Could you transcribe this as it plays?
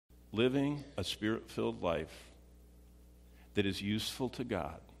living a Spirit-filled life that is useful to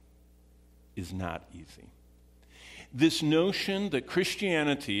God is not easy. This notion that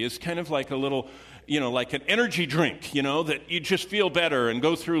Christianity is kind of like a little, like an energy drink, that you just feel better and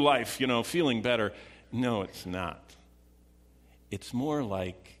go through life, feeling better. No, it's not. It's more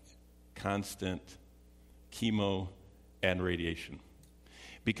like constant chemo and radiation.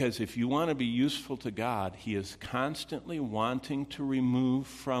 Because if you want to be useful to God, He is constantly wanting to remove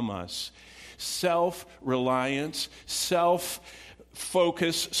from us self-reliance,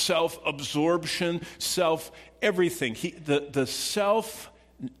 self-focus, self-absorption, everything. The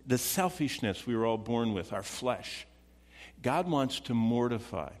selfishness we were all born with, our flesh, God wants to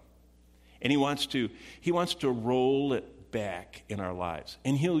mortify. And He wants to roll it back in our lives.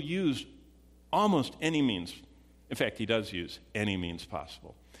 And He'll use almost any means. In fact, He does use any means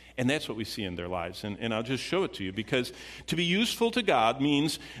possible. And that's what we see in their lives. And I'll just show it to you, because to be useful to God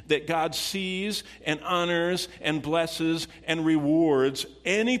means that God sees and honors and blesses and rewards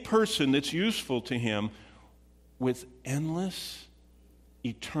any person that's useful to Him with endless,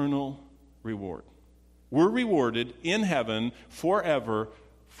 eternal reward. We're rewarded in heaven forever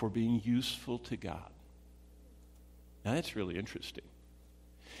for being useful to God. Now that's really interesting,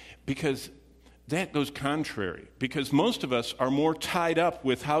 because that goes contrary, because most of us are more tied up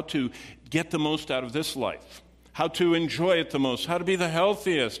with how to get the most out of this life, how to enjoy it the most, how to be the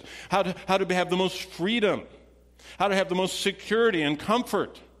healthiest, how to have the most freedom, how to have the most security and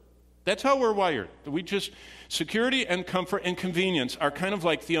comfort. That's how we're wired. Security and comfort and convenience are kind of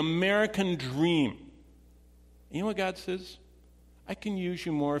like the American dream. You know what God says? I can use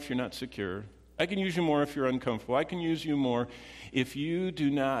you more if you're not secure. I can use you more if you're uncomfortable. I can use you more if you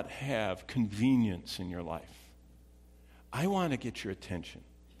do not have convenience in your life. I want to get your attention.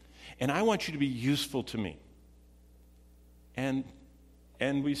 And I want you to be useful to me. And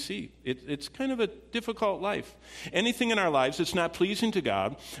we see, it's kind of a difficult life. Anything in our lives that's not pleasing to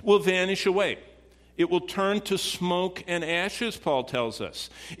God will vanish away. It will turn to smoke and ashes, Paul tells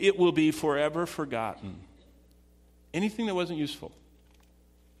us. It will be forever forgotten. Anything that wasn't useful.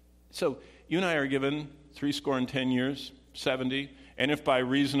 So, you and I are given 70 years, 70, and if by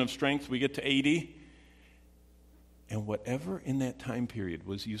reason of strength we get to 80, and whatever in that time period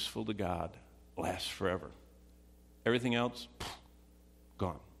was useful to God lasts forever. Everything else,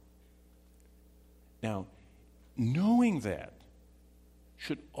 gone. Now, knowing that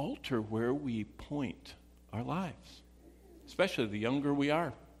should alter where we point our lives, especially the younger we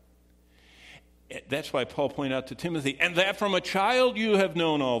are. That's why Paul pointed out to Timothy, and that from a child you have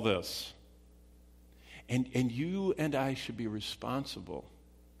known all this. And you and I should be responsible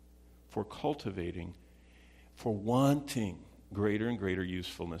for cultivating, for wanting greater and greater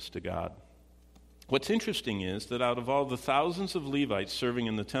usefulness to God. What's interesting is that out of all the thousands of Levites serving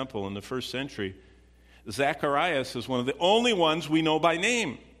in the temple in the first century, Zacharias is one of the only ones we know by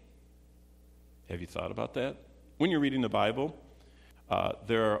name. Have you thought about that? When you're reading the Bible,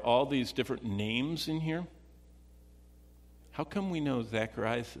 there are all these different names in here. How come we know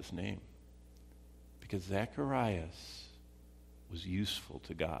Zacharias' name? Because Zacharias was useful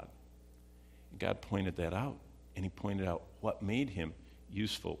to God. And God pointed that out, and He pointed out what made him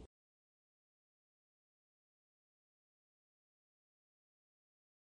useful